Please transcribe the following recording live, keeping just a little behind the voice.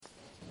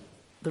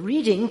The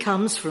reading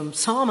comes from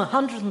Psalm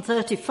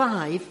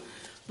 135,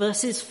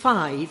 verses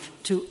 5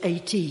 to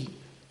 18.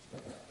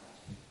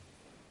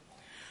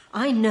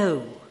 I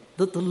know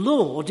that the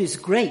Lord is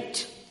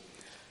great,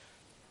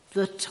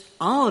 that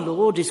our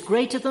Lord is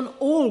greater than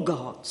all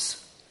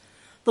gods.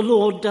 The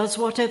Lord does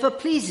whatever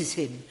pleases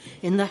him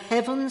in the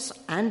heavens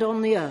and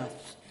on the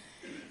earth,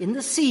 in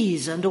the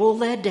seas and all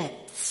their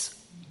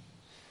depths.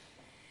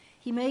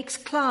 He makes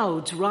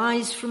clouds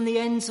rise from the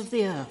ends of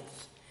the earth.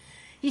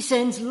 He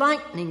sends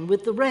lightning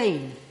with the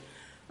rain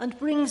and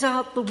brings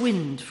out the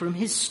wind from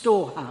his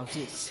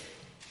storehouses.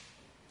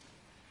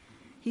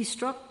 He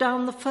struck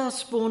down the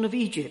firstborn of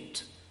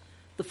Egypt,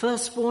 the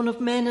firstborn of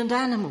men and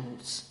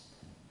animals.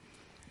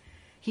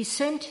 He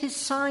sent his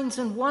signs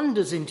and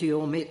wonders into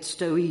your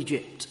midst, O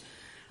Egypt,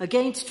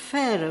 against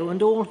Pharaoh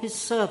and all his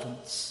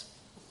servants.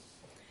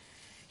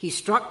 He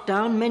struck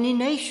down many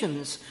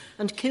nations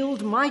and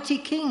killed mighty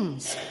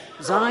kings,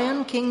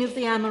 Zion, king of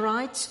the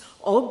Amorites,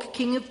 Og,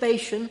 king of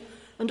Bashan,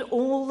 and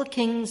all the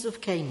kings of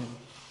Canaan.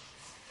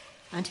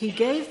 And he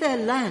gave their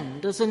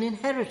land as an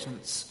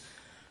inheritance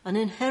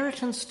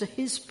to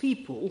his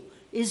people,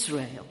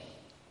 Israel.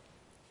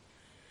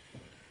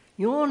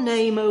 Your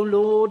name, O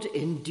Lord,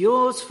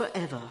 endures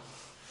forever.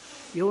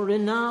 Your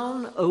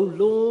renown, O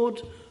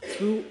Lord,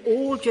 through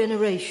all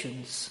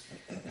generations.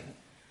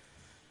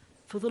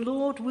 For the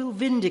Lord will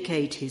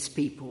vindicate his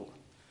people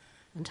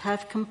and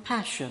have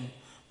compassion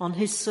on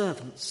his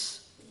servants.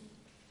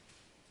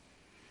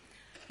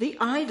 The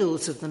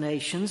idols of the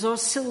nations are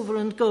silver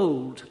and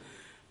gold,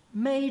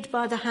 made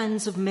by the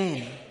hands of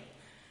men.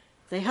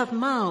 They have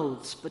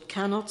mouths but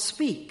cannot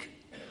speak,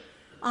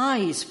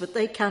 eyes but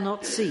they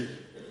cannot see.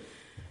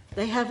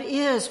 They have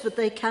ears but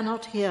they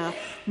cannot hear,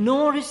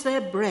 nor is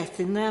there breath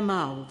in their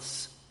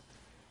mouths.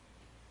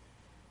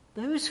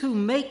 Those who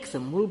make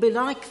them will be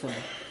like them,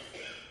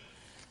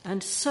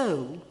 and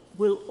so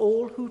will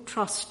all who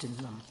trust in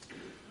them.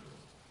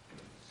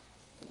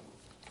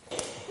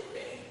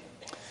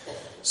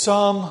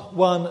 Psalm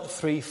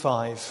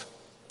 135.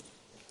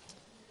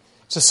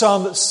 It's a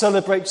psalm that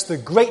celebrates the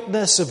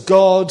greatness of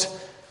God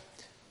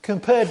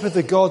compared with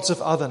the gods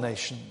of other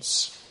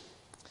nations.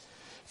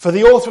 For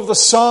the author of the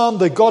psalm,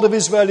 the God of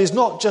Israel is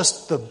not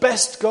just the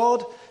best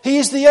God, he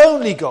is the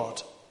only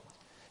God.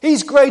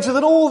 He's greater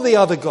than all the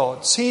other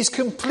gods. He's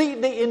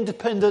completely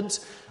independent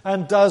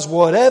and does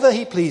whatever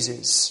he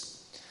pleases.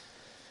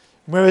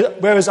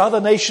 Whereas other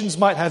nations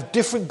might have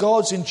different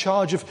gods in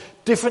charge of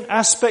different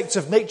aspects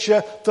of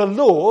nature, the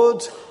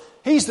Lord,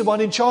 he's the one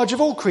in charge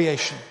of all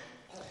creation.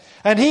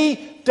 And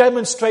he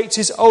demonstrates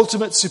his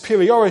ultimate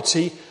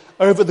superiority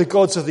over the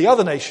gods of the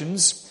other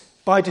nations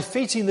by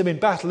defeating them in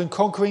battle and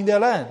conquering their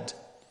land.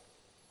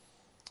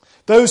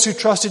 Those who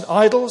trust in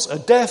idols are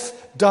deaf,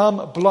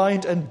 dumb,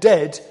 blind, and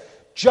dead,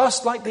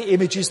 just like the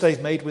images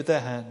they've made with their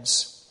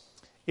hands.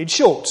 In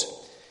short,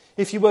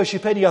 if you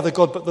worship any other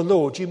god but the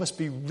Lord, you must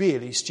be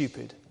really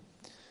stupid.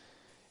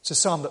 It's a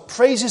psalm that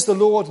praises the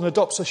Lord and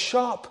adopts a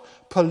sharp,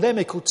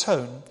 polemical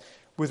tone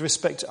with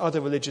respect to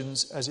other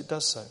religions as it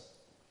does so.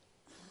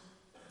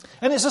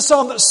 And it's a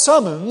psalm that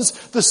summons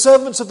the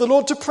servants of the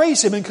Lord to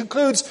praise him and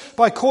concludes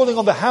by calling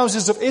on the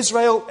houses of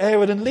Israel,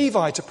 Aaron and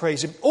Levi to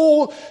praise him.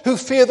 All who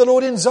fear the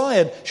Lord in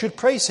Zion should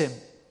praise him.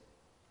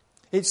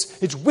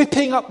 It's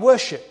whipping up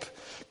worship,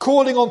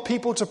 calling on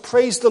people to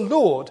praise the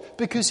Lord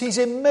because he's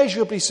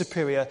immeasurably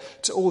superior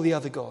to all the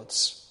other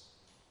gods.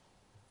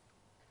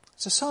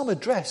 It's a psalm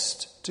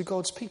addressed to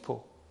God's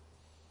people.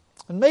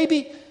 And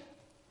maybe,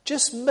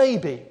 just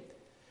maybe,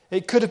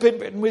 it could have been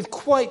written with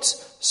quite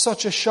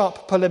such a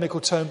sharp polemical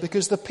tone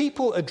because the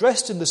people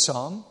addressed in the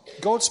psalm,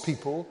 God's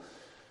people,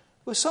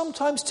 were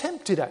sometimes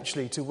tempted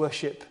actually to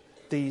worship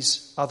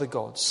these other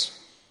gods.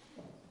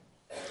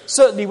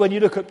 Certainly when you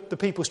look at the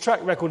people's track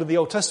record in the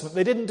Old Testament,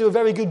 they didn't do a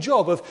very good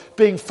job of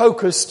being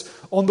focused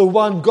on the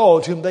one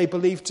God whom they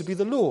believed to be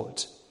the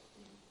Lord.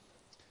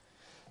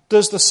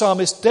 Does the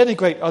psalmist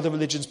denigrate other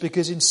religions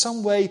because in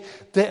some way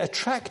their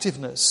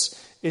attractiveness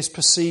is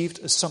perceived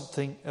as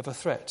something of a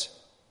threat?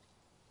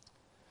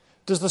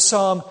 Does the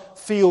psalm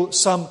feel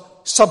some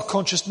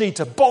subconscious need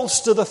to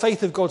bolster the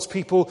faith of God's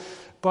people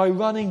by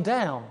running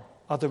down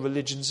other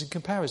religions in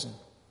comparison?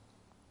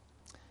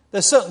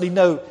 There's certainly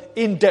no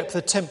in-depth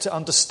attempt to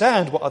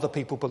understand what other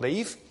people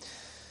believe.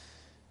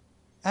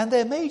 And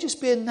there may just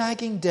be a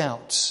nagging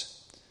doubt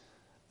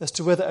as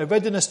to whether a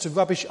readiness to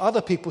rubbish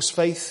other people's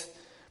faith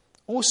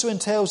also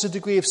entails a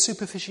degree of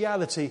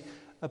superficiality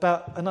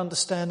about an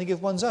understanding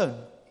of one's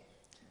own.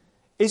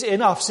 Is it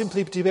enough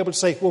simply to be able to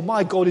say, well,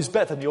 my God is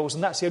better than yours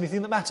and that's the only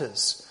thing that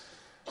matters,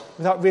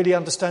 without really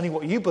understanding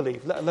what you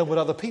believe, let alone what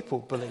other people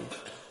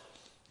believe?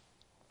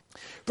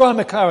 Brian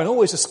McLaren,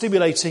 always a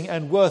stimulating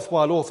and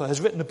worthwhile author,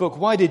 has written a book,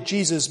 Why Did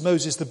Jesus,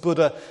 Moses, the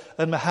Buddha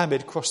and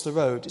Muhammad Cross the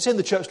Road? It's in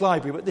the church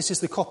library, but this is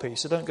the copy,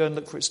 so don't go and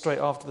look for it straight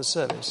after the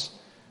service.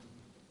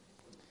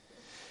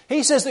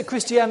 He says that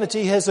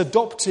Christianity has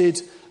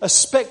adopted a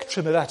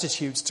spectrum of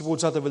attitudes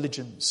towards other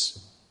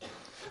religions.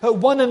 At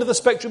one end of the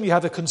spectrum, you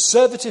have a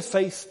conservative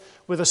faith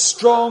with a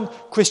strong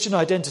Christian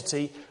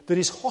identity that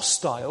is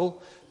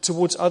hostile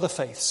towards other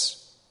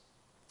faiths.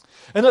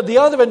 And at the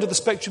other end of the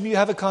spectrum, you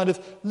have a kind of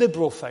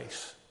liberal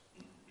faith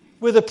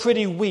with a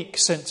pretty weak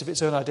sense of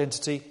its own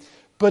identity,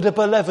 but a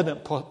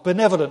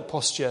benevolent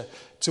posture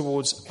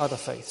towards other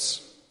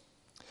faiths.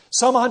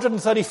 Psalm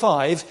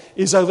 135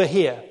 is over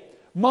here.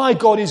 My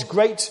God is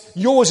great,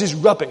 yours is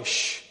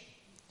rubbish.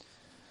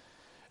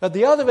 At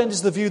the other end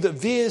is the view that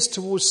veers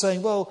towards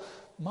saying, well,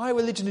 my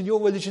religion and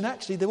your religion,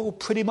 actually, they're all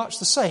pretty much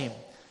the same.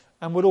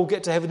 And we'll all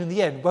get to heaven in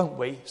the end, won't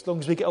we? As long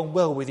as we get on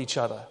well with each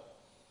other.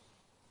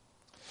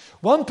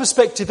 One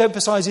perspective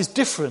emphasises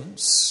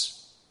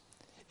difference,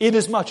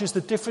 inasmuch as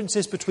the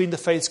differences between the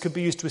faiths can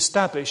be used to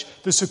establish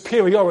the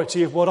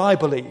superiority of what I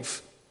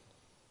believe.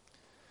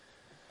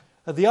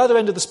 At the other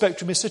end of the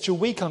spectrum is such a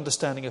weak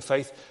understanding of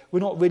faith,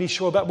 we're not really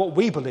sure about what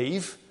we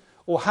believe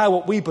or how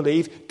what we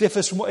believe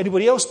differs from what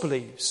anybody else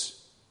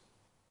believes.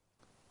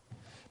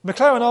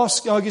 Maclaren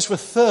argues for a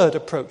third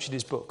approach in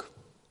his book,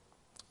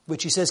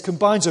 which he says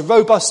combines a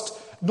robust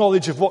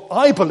knowledge of what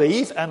I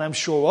believe and am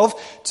sure of,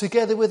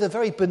 together with a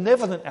very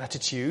benevolent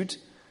attitude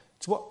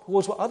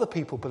towards what other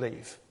people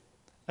believe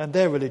and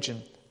their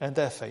religion and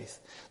their faith.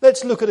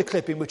 Let's look at a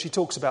clip in which he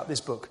talks about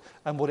this book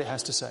and what it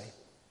has to say.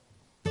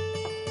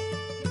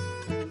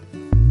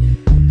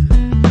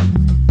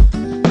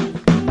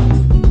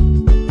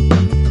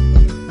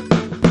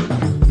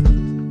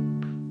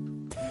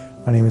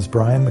 My name is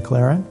Brian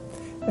Maclaren,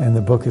 and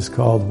the book is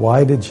called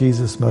Why Did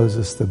Jesus,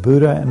 Moses, the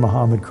Buddha, and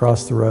Muhammad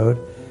Cross the Road?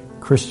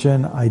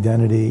 Christian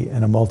Identity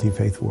in a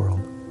Multi-Faith World.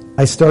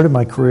 I started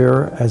my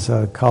career as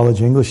a college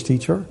English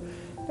teacher,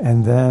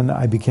 and then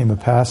I became a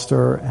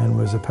pastor and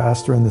was a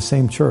pastor in the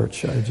same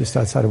church just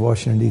outside of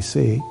Washington,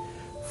 D.C.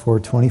 for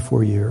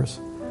 24 years.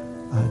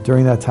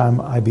 During that time,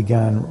 I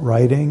began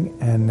writing,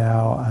 and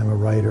now I'm a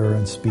writer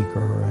and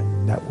speaker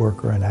and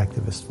networker and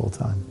activist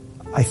full-time.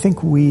 I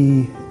think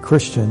we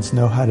Christians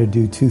know how to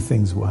do two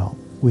things well.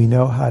 We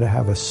know how to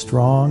have a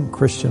strong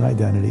Christian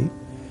identity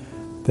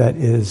that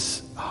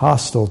is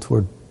hostile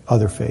toward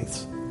other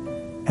faiths.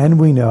 And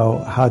we know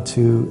how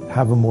to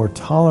have a more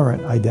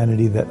tolerant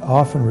identity that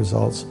often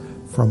results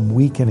from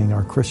weakening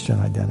our Christian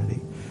identity.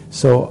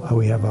 So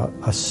we have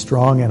a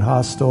strong and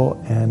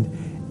hostile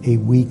and a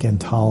weak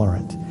and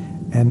tolerant.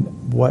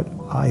 And what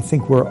I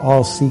think we're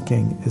all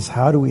seeking is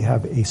how do we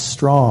have a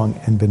strong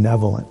and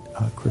benevolent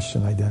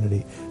Christian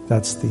identity.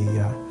 That's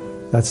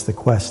the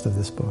quest of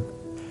this book.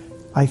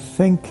 I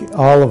think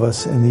all of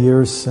us in the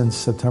years since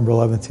September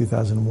 11,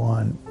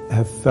 2001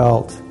 have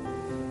felt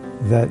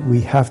that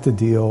we have to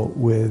deal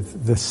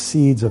with the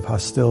seeds of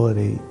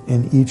hostility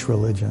in each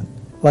religion.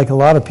 Like a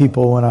lot of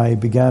people, when I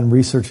began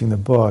researching the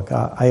book,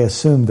 I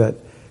assumed that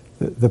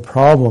the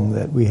problem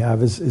that we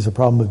have is a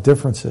problem of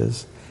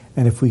differences.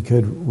 And if we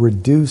could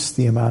reduce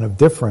the amount of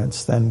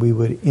difference, then we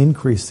would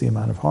increase the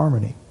amount of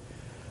harmony.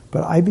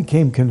 But I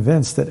became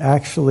convinced that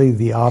actually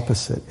the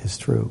opposite is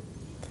true.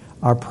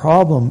 Our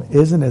problem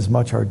isn't as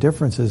much our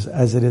differences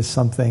as it is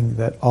something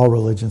that all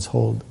religions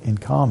hold in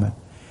common.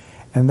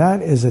 And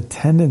that is a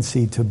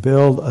tendency to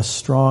build a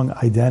strong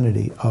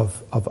identity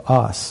of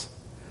us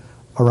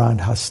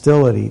around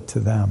hostility to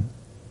them.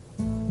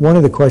 One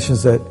of the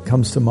questions that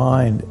comes to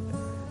mind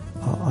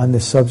on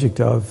the subject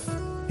of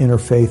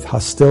interfaith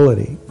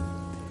hostility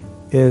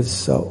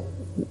is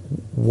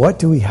what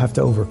do we have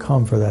to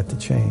overcome for that to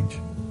change?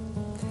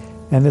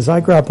 And as I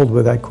grappled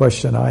with that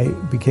question, I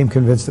became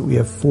convinced that we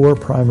have four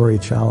primary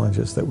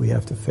challenges that we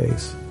have to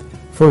face.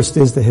 First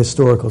is the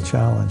historical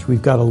challenge.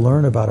 We've got to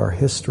learn about our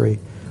history,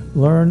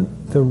 learn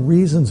the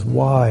reasons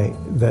why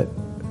that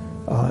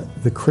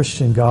the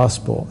Christian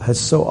gospel has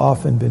so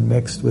often been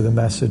mixed with a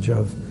message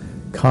of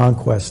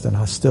conquest and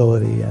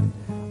hostility and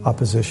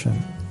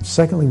opposition.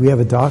 Secondly, we have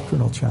a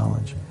doctrinal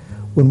challenge.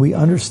 When we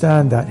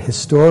understand that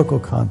historical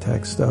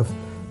context of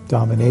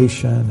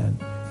domination and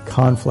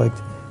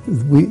conflict,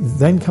 we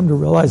then come to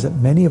realize that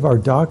many of our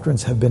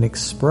doctrines have been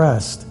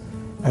expressed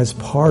as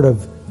part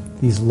of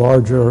these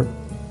larger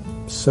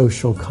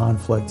social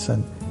conflicts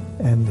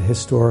and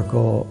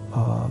historical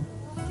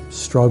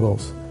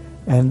struggles.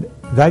 And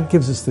that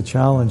gives us the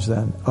challenge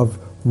then of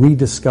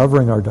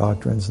rediscovering our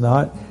doctrines,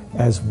 not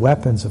as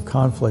weapons of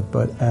conflict,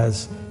 but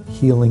as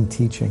healing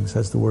teachings,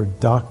 as the word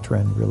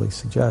doctrine really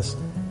suggests.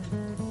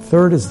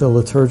 Third is the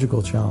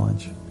liturgical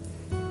challenge,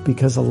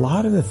 because a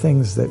lot of the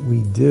things that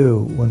we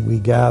do when we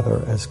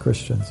gather as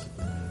Christians,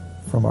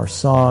 from our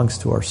songs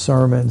to our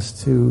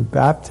sermons to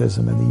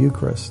baptism and the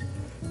Eucharist,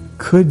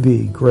 could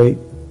be great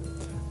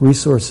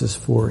resources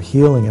for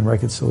healing and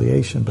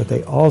reconciliation, but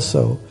they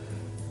also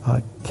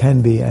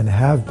can be and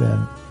have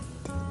been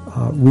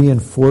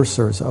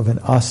reinforcers of an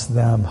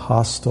us-them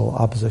hostile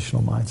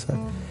oppositional mindset.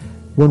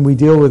 When we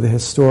deal with the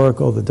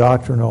historical, the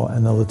doctrinal,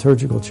 and the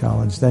liturgical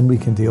challenge, then we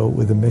can deal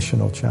with the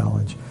missional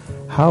challenge.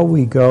 How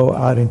we go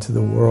out into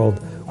the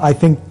world. I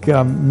think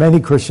many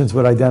Christians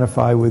would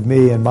identify with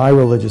me and my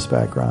religious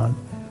background,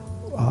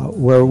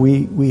 where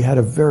we had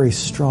a very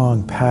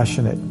strong,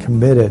 passionate,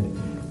 committed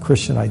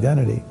Christian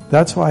identity.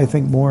 That's why I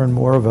think more and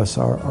more of us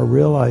are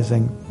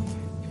realizing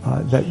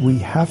that we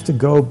have to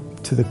go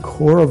to the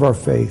core of our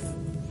faith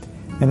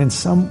and in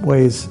some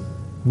ways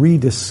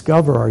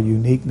rediscover our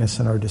uniqueness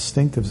and our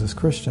distinctives as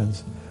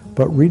Christians,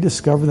 but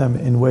rediscover them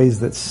in ways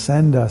that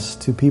send us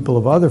to people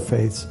of other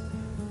faiths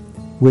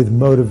with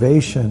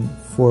motivation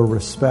for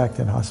respect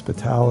and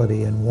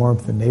hospitality and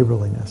warmth and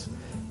neighborliness.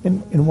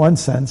 In one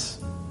sense,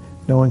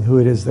 knowing who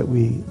it is that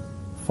we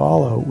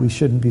follow, we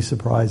shouldn't be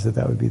surprised that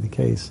that would be the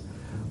case.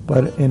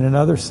 But in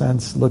another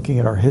sense, looking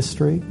at our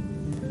history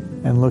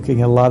and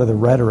looking at a lot of the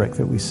rhetoric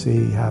that we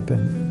see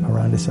happen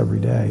around us every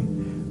day,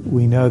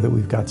 we know that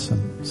we've got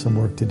some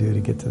work to do to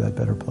get to that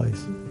better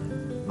place.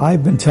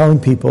 I've been telling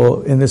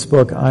people in this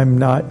book, I'm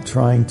not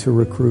trying to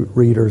recruit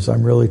readers,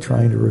 I'm really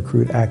trying to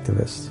recruit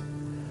activists.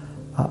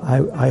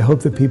 I hope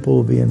that people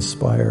will be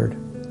inspired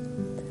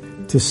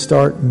to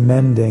start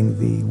mending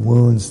the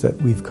wounds that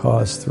we've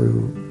caused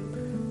through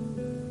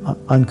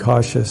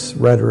uncautious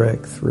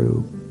rhetoric,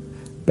 through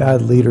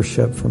bad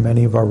leadership from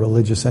many of our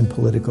religious and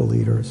political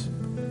leaders.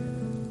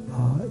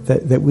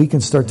 That we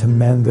can start to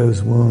mend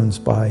those wounds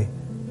by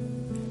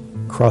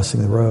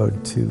crossing the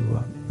road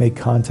to make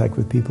contact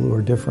with people who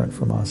are different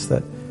from us,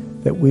 that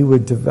we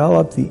would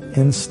develop the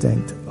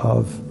instinct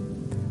of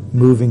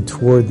moving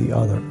toward the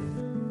other.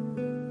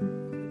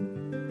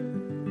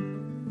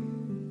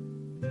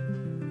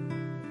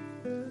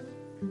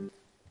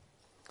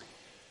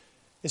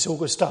 It's all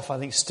good stuff. I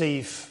think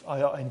Steve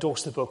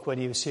endorsed the book when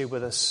he was here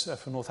with us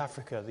from North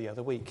Africa the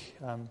other week.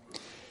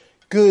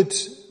 Good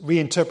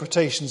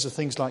reinterpretations of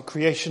things like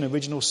creation,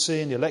 original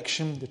sin,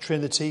 election, the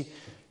Trinity,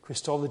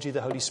 Christology,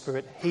 the Holy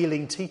Spirit,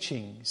 healing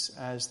teachings,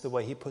 as the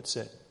way he puts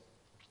it.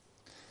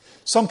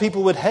 Some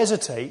people would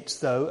hesitate,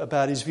 though,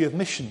 about his view of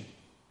mission.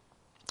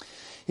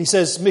 He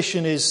says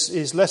mission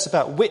is less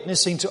about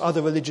witnessing to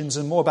other religions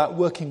and more about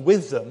working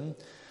with them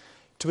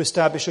to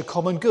establish a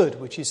common good,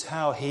 which is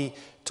how he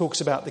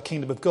talks about the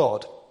kingdom of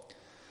God.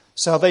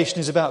 Salvation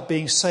is about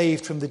being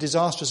saved from the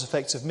disastrous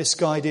effects of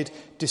misguided,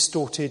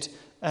 distorted,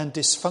 and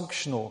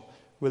dysfunctional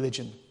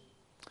religion.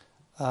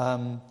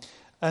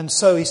 And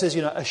so he says,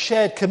 a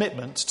shared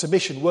commitment to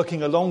mission,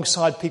 working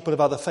alongside people of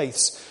other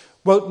faiths,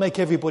 won't make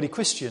everybody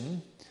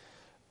Christian,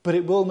 but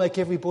it will make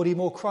everybody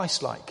more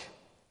Christ-like.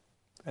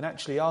 And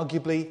actually,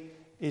 arguably,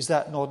 is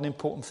that not an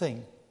important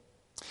thing?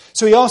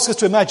 So he asks us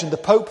to imagine the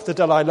Pope, the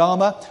Dalai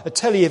Lama, a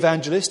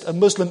tele-evangelist, a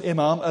Muslim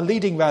imam, a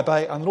leading rabbi,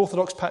 and an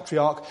Orthodox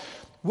patriarch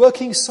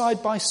working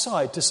side by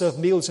side to serve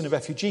meals in a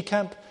refugee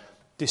camp,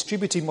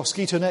 distributing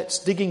mosquito nets,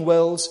 digging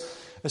wells,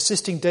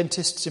 assisting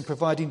dentists in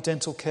providing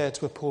dental care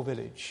to a poor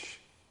village.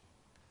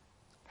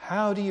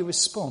 How do you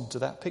respond to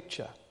that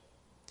picture?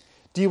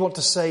 Do you want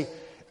to say,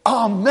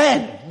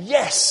 Amen,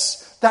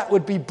 yes, that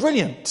would be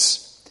brilliant?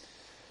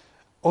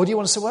 Or do you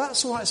want to say, well,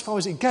 that's all right as far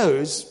as it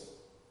goes,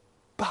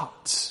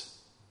 but...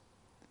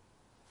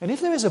 And if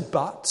there is a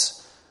but,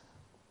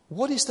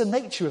 what is the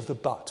nature of the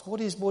but? What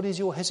is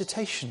your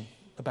hesitation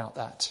about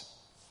that?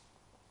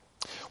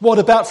 What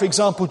about, for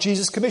example,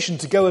 Jesus' commission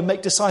to go and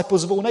make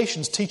disciples of all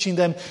nations, teaching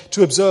them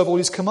to observe all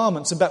his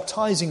commandments and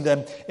baptizing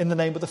them in the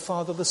name of the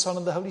Father, the Son,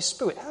 and the Holy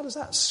Spirit? How does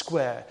that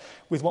square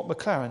with what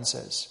McLaren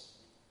says?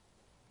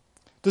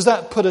 Does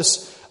that put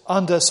us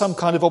under some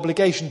kind of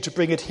obligation to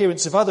bring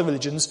adherents of other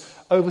religions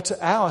over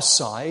to our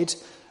side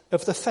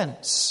of the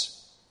fence?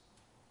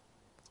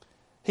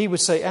 He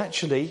would say,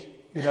 actually,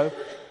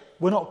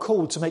 we're not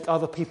called to make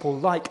other people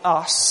like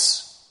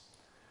us.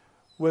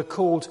 We're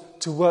called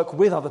to work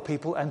with other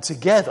people and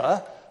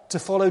together to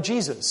follow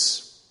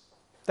Jesus.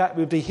 That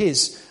would be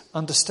his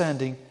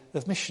understanding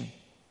of mission.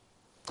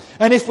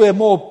 And if we're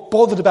more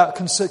bothered about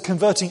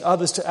converting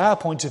others to our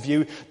point of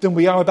view than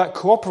we are about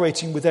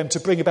cooperating with them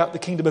to bring about the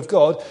kingdom of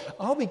God,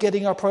 are we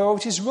getting our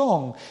priorities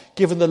wrong,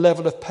 given the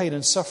level of pain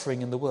and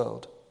suffering in the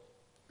world?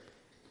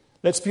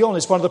 Let's be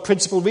honest, one of the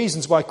principal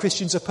reasons why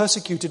Christians are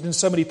persecuted in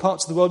so many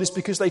parts of the world is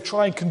because they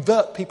try and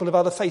convert people of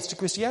other faiths to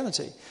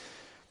Christianity.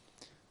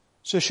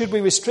 So should we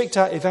restrict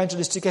our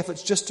evangelistic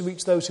efforts just to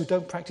reach those who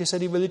don't practice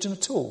any religion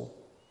at all?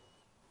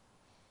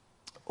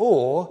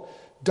 Or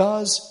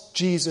does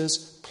Jesus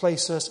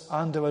place us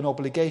under an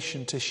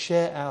obligation to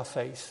share our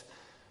faith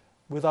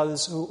with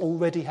others who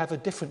already have a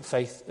different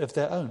faith of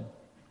their own?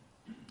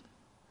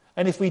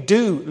 And if we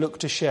do look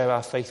to share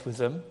our faith with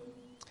them,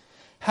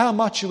 how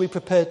much are we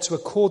prepared to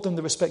accord them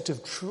the respect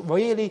of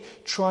really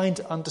trying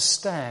to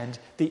understand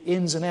the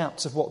ins and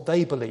outs of what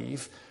they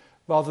believe,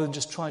 rather than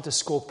just trying to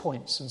score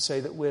points and say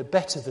that we're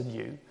better than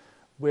you,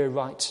 we're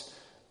right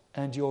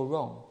and you're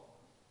wrong?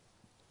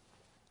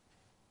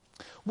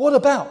 What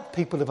about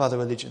people of other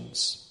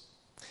religions?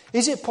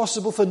 Is it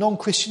possible for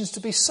non-Christians to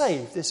be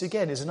saved? This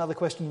again is another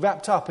question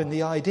wrapped up in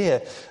the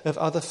idea of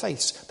other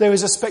faiths. There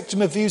is a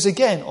spectrum of views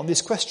again on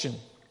this question.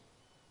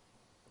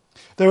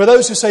 There are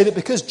those who say that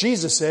because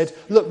Jesus said,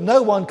 look,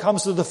 no one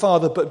comes to the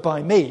Father but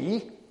by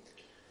me,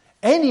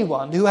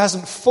 anyone who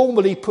hasn't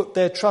formally put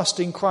their trust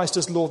in Christ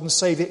as Lord and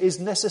Saviour is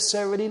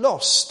necessarily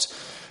lost.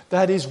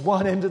 That is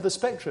one end of the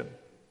spectrum.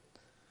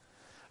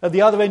 At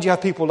the other end, you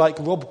have people like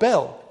Rob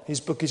Bell,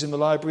 his book is in the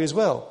library as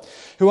well,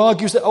 who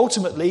argues that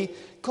ultimately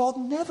God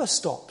never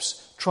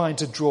stops trying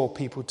to draw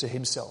people to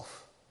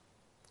himself.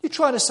 You're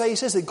trying to say, he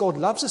says that God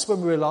loves us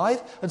when we're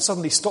alive and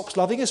suddenly stops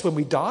loving us when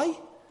we die?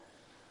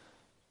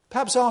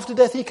 Perhaps after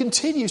death he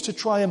continues to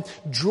try and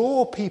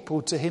draw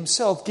people to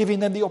himself, giving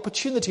them the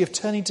opportunity of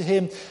turning to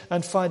him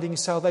and finding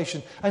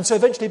salvation. And so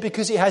eventually,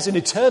 because he has an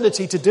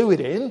eternity to do it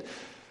in,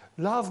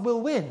 love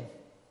will win.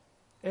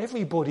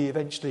 Everybody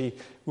eventually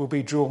will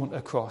be drawn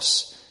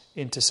across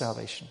into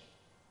salvation.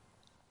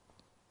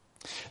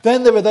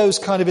 Then there are those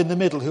kind of in the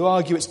middle who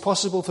argue it's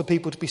possible for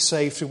people to be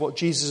saved through what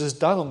Jesus has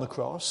done on the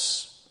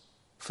cross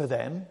for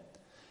them,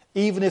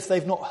 even if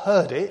they've not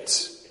heard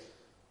it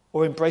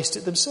or embraced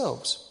it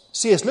themselves.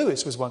 C.S.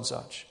 Lewis was one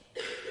such.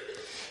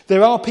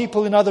 There are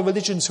people in other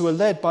religions who are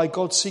led by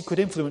God's secret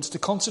influence to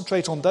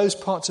concentrate on those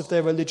parts of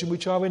their religion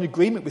which are in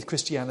agreement with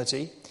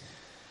Christianity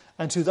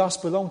and who thus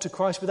belong to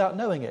Christ without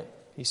knowing it,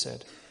 he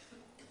said.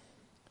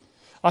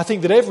 I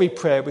think that every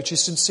prayer which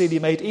is sincerely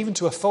made, even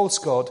to a false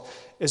God,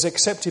 is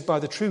accepted by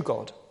the true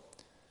God,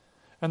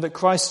 and that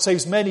Christ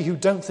saves many who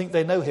don't think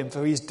they know him,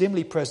 for he is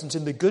dimly present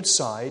in the good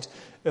side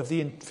of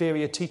the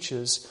inferior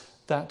teachers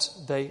that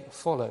they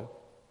follow.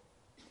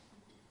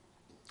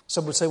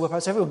 Some would say, well,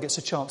 perhaps everyone gets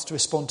a chance to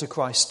respond to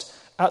Christ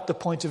at the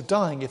point of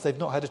dying if they've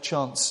not had a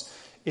chance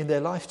in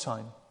their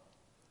lifetime.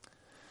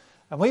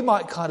 And we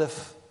might kind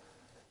of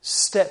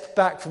step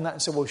back from that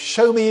and say, well,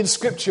 show me in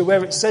Scripture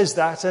where it says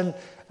that. And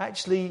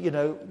actually,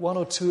 one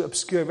or two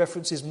obscure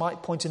references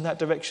might point in that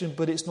direction,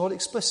 but it's not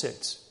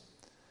explicit.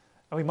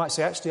 And we might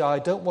say, actually, I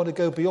don't want to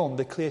go beyond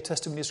the clear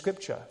testimony of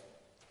Scripture.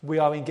 We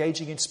are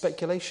engaging in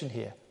speculation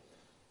here.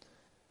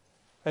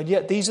 And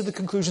yet these are the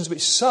conclusions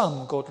which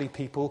some godly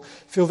people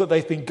feel that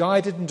they've been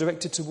guided and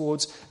directed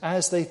towards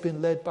as they've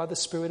been led by the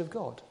Spirit of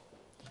God.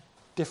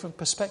 Different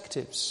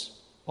perspectives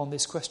on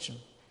this question.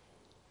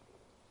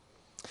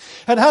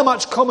 And how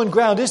much common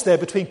ground is there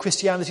between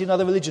Christianity and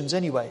other religions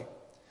anyway?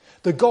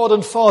 The God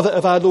and Father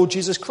of our Lord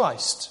Jesus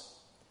Christ.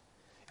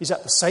 Is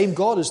that the same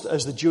God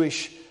as the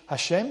Jewish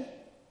Hashem?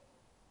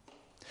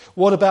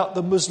 What about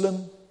the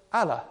Muslim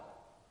Allah?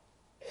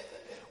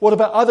 What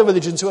about other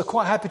religions who are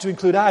quite happy to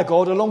include our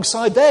God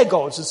alongside their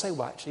gods and say,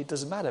 well, actually, it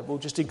doesn't matter. We'll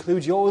just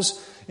include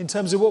yours in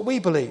terms of what we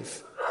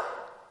believe.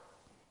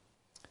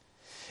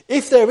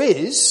 If there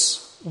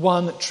is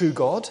one true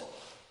God,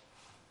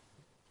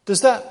 does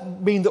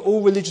that mean that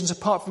all religions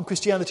apart from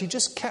Christianity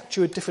just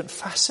capture a different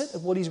facet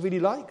of what he's really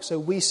like? So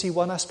we see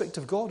one aspect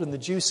of God and the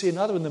Jews see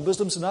another and the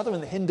Muslims another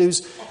and the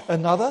Hindus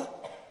another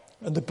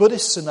and the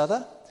Buddhists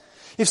another?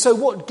 If so,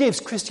 what gives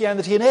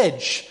Christianity an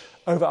edge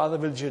over other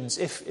religions,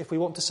 if we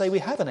want to say we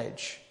have an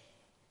edge?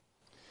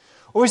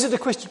 Or is it a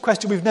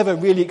question we've never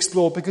really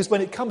explored, because when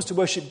it comes to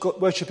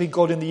worshipping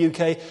God in the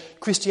UK,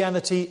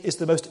 Christianity is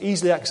the most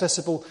easily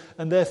accessible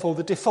and therefore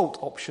the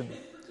default option?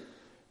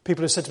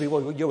 People have said to me,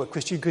 well, you're a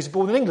Christian because you're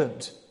born in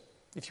England.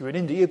 If you were in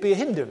India, you'd be a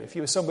Hindu. If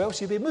you were somewhere else,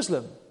 you'd be a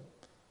Muslim.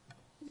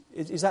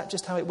 Is that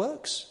just how it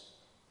works?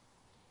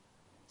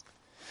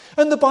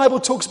 And the Bible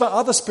talks about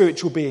other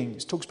spiritual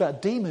beings, talks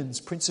about demons,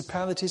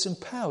 principalities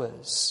and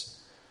powers.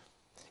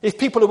 If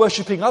people are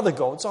worshipping other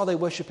gods, are they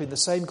worshipping the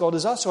same God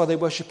as us, or are they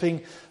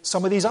worshipping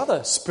some of these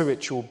other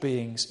spiritual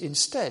beings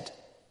instead?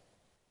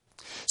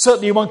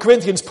 Certainly in 1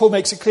 Corinthians, Paul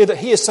makes it clear that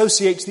he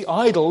associates the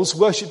idols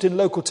worshipped in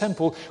local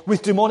temple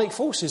with demonic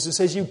forces and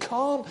says you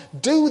can't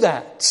do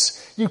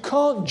that. You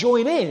can't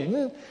join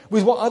in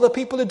with what other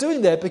people are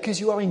doing there because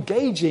you are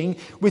engaging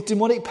with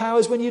demonic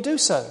powers when you do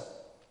so.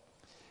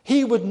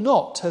 He would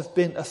not have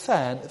been a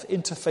fan of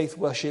interfaith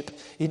worship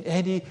in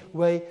any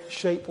way,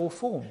 shape or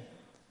form.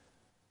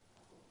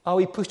 Are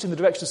we pushed in the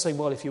direction of saying,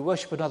 well, if you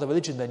worship another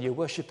religion, then you're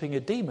worshipping a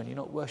demon, you're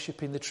not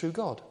worshipping the true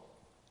God?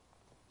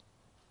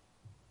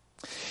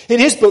 In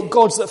his book,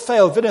 Gods That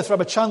Fail, Vinith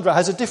Ramachandra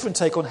has a different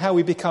take on how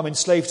we become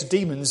enslaved to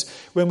demons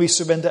when we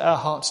surrender our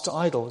hearts to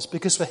idols.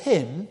 Because for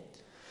him,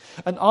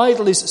 an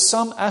idol is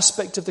some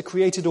aspect of the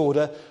created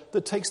order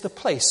that takes the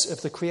place of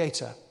the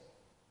Creator.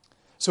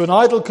 So an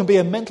idol can be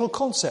a mental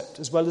concept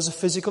as well as a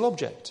physical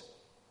object.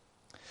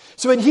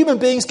 So when human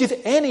beings give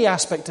any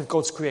aspect of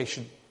God's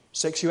creation,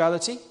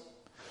 sexuality,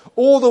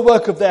 all the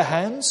work of their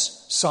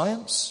hands,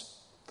 science,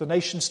 the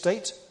nation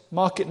state,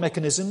 market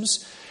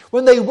mechanisms,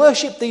 when they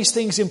worship these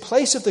things in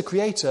place of the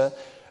Creator,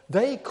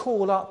 they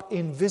call up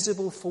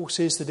invisible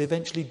forces that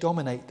eventually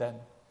dominate them.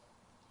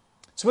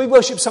 So when we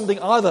worship something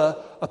other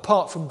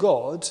apart from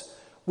God,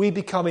 we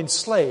become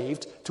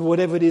enslaved to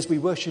whatever it is we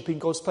worship in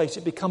God's place.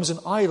 It becomes an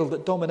idol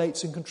that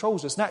dominates and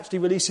controls us, naturally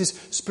releases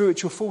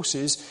spiritual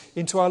forces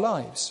into our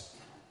lives.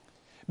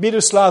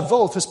 Miroslav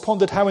Volf has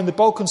pondered how in the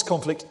Balkans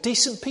conflict,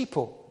 decent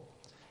people,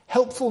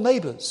 helpful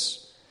neighbours,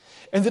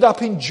 ended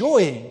up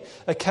enjoying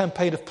a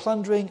campaign of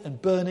plundering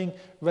and burning,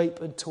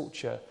 rape and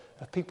torture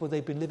of people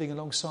they'd been living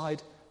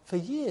alongside for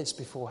years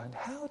beforehand.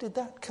 How did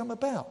that come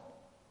about?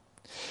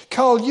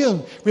 Carl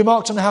Jung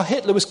remarked on how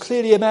Hitler was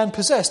clearly a man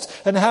possessed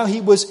and how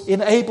he was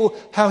able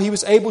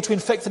to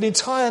infect an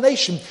entire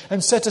nation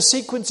and set a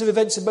sequence of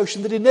events in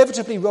motion that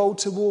inevitably rolled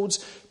towards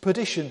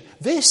perdition.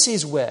 This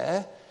is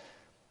where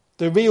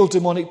the real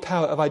demonic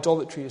power of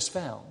idolatry is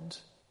found,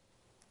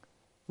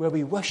 where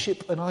we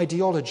worship an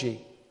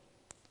ideology,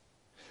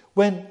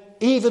 when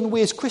even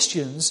we as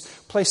Christians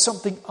place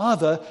something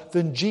other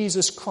than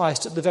Jesus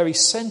Christ at the very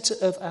centre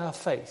of our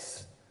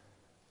faith.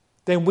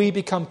 then we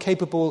become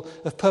capable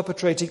of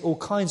perpetrating all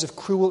kinds of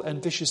cruel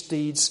and vicious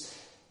deeds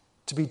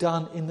to be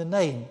done in the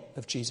name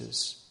of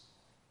Jesus.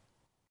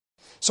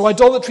 So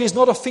idolatry is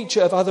not a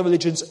feature of other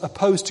religions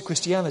opposed to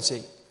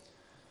Christianity,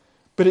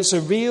 but it's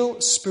a real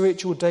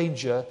spiritual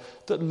danger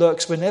that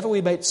lurks whenever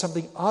we make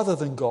something other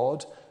than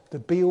God the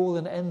be-all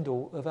and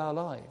end-all of our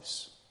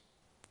lives.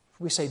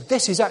 We say,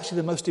 this is actually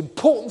the most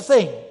important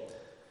thing,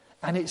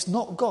 and it's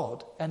not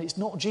God, and it's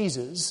not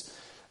Jesus.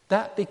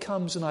 That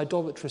becomes an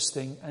idolatrous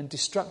thing, and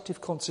destructive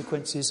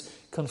consequences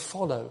can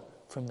follow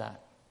from that.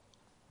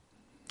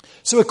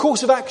 So a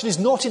course of action is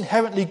not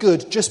inherently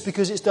good just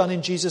because it's done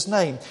in Jesus'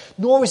 name,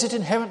 nor is it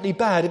inherently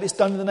bad if it's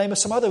done in the name of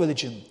some other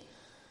religion.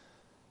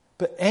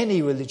 But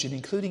any religion,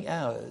 including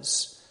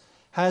ours,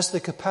 has the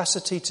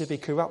capacity to be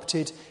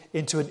corrupted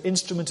into an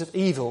instrument of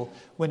evil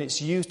when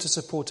it's used to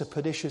support a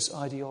pernicious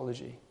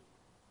ideology.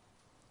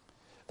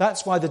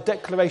 That's why the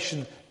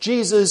declaration,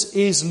 Jesus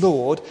is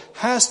Lord,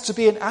 has to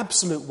be an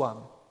absolute one.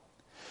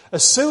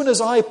 As soon as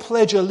I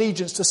pledge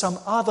allegiance to some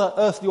other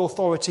earthly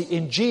authority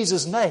in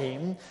Jesus'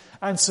 name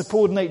and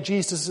subordinate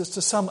Jesus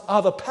to some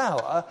other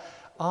power,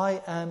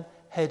 I am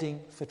heading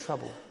for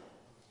trouble.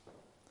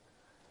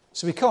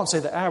 So we can't say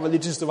that our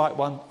religion is the right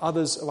one,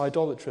 others are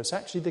idolatrous.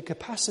 Actually, the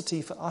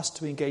capacity for us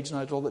to engage in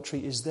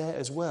idolatry is there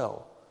as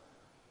well.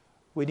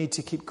 We need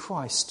to keep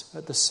Christ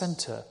at the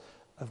centre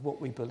of what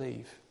we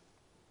believe.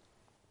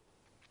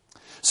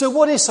 So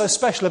what is so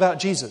special about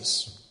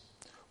Jesus?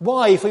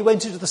 Why, if we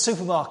went into the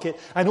supermarket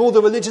and all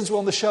the religions were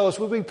on the shelves,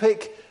 would we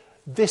pick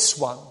this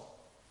one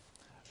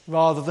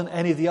rather than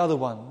any of the other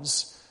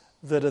ones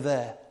that are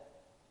there?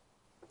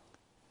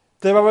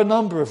 There are a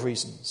number of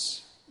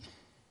reasons.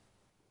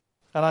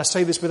 And I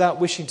say this without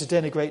wishing to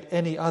denigrate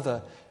any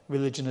other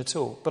religion at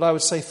all. But I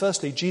would say,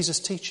 firstly, Jesus'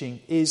 teaching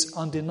is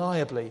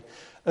undeniably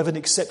of an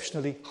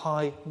exceptionally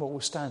high moral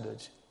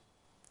standard.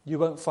 You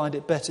won't find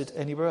it bettered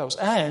anywhere else.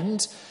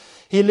 And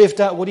he lived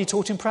out what he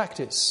taught in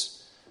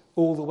practice,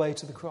 all the way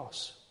to the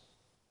cross.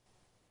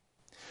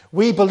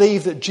 We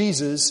believe that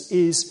Jesus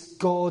is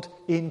God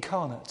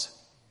incarnate.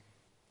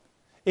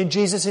 In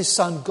Jesus, his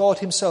Son, God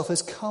himself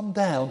has come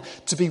down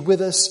to be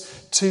with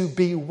us, to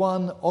be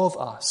one of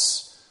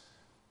us.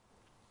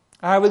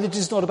 Our religion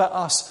is not about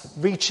us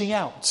reaching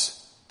out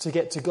to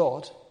get to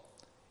God.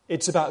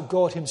 It's about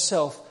God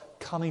himself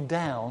coming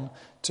down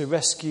to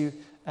rescue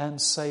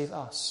and save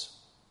us.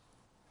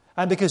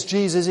 And because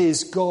Jesus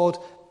is God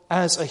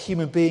as a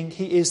human being,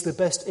 he is the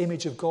best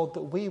image of God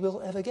that we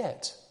will ever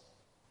get.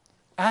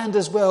 And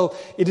as well,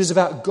 it is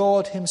about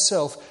God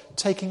himself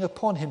taking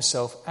upon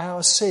himself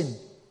our sin.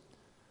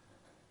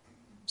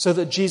 So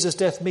that Jesus'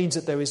 death means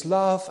that there is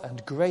love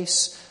and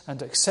grace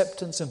and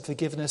acceptance and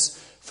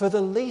forgiveness for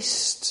the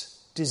least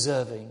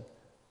deserving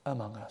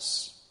among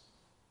us.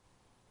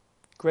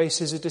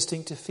 Grace is a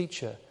distinctive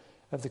feature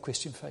of the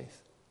Christian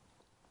faith.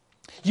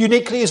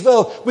 Uniquely as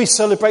well, we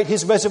celebrate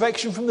his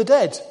resurrection from the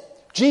dead.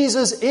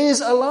 Jesus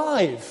is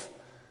alive.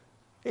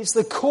 It's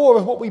the core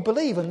of what we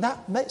believe, and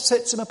that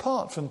sets him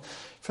apart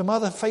from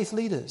other faith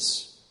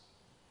leaders.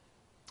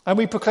 And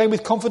we proclaim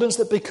with confidence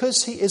that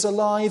because he is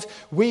alive,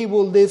 we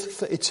will live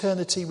for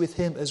eternity with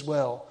him as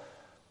well.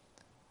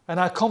 And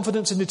our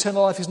confidence in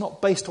eternal life is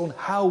not based on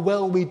how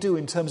well we do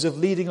in terms of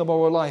leading a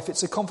moral life.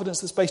 It's a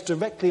confidence that's based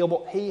directly on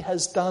what he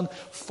has done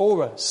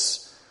for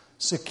us,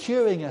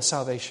 securing our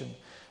salvation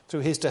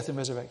through his death and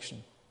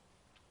resurrection.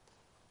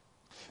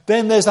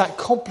 Then there's that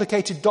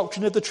complicated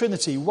doctrine of the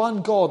Trinity,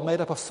 one God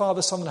made up of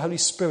Father, Son, and Holy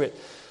Spirit.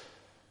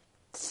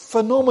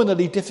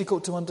 Phenomenally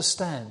difficult to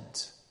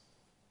understand.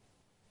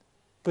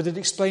 But it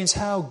explains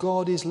how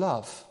God is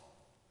love.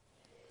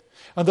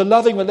 And the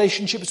loving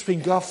relationships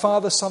between God,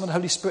 Father, Son, and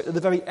Holy Spirit are the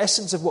very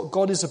essence of what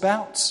God is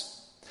about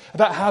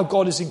how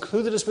God has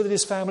included us within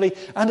his family,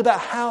 and about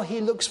how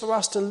he looks for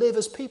us to live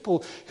as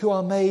people who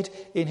are made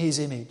in his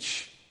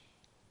image.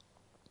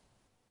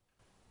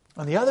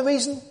 And the other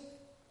reason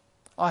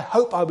I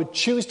hope I would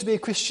choose to be a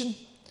Christian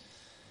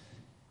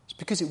is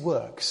because it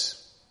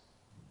works.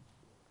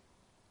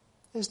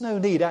 There's no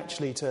need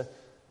actually to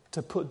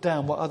put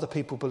down what other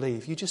people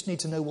believe. You just need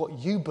to know what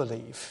you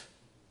believe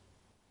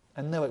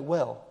and know it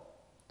well.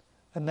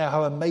 And know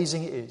how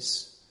amazing it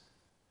is.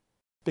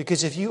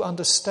 Because if you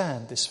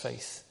understand this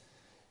faith,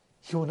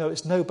 you'll know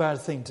it's no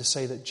bad thing to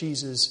say that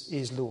Jesus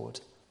is Lord.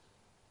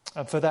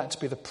 And for that to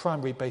be the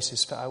primary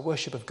basis for our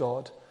worship of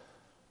God,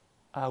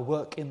 our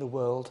work in the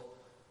world,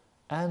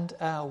 and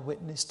our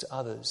witness to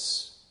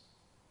others,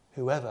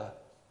 whoever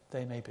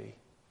they may be.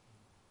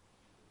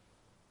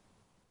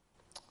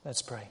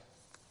 Let's pray.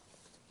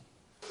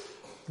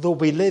 Lord,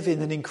 we live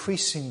in an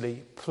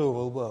increasingly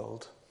plural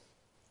world.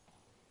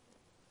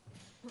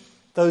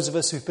 Those of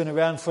us who've been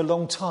around for a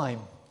long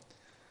time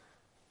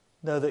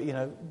know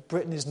that,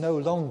 Britain is no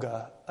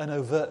longer an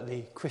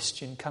overtly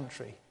Christian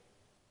country.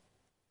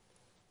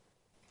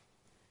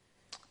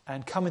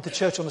 And coming to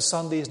church on a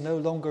Sunday is no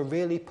longer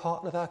really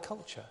part of our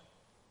culture.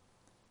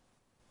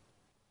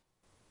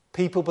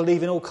 People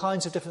believe in all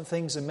kinds of different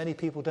things, and many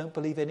people don't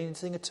believe in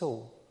anything at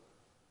all.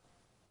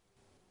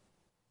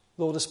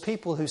 Lord, as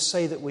people who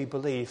say that we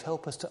believe,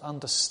 help us to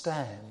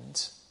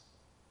understand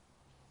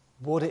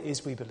what it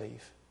is we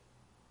believe,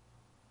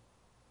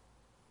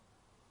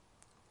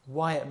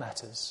 why it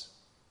matters,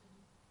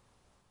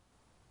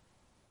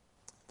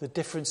 the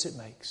difference it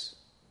makes.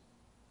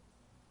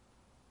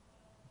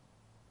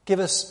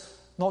 Give us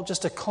not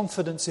just a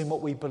confidence in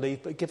what we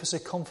believe, but give us a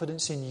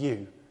confidence in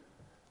you,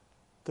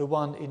 the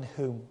one in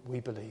whom we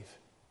believe.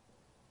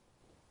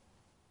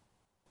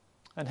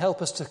 And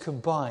help us to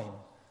combine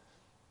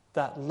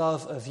that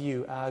love of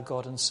you, our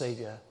God and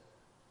Saviour,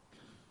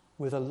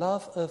 with a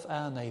love of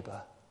our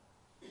neighbour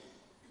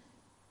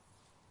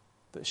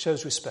that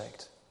shows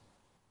respect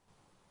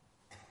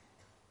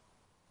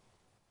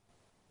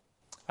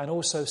and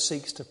also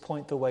seeks to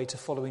point the way to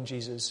following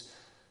Jesus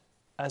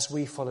as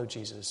we follow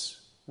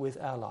Jesus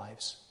with our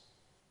lives.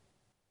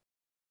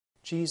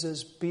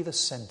 Jesus, be the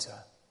centre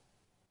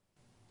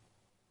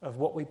of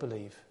what we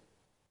believe,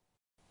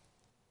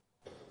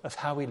 of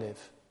how we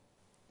live,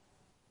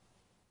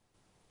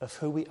 of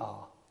who we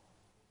are.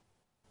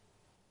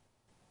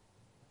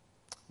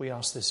 We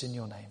ask this in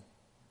your name.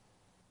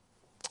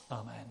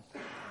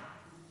 Amen.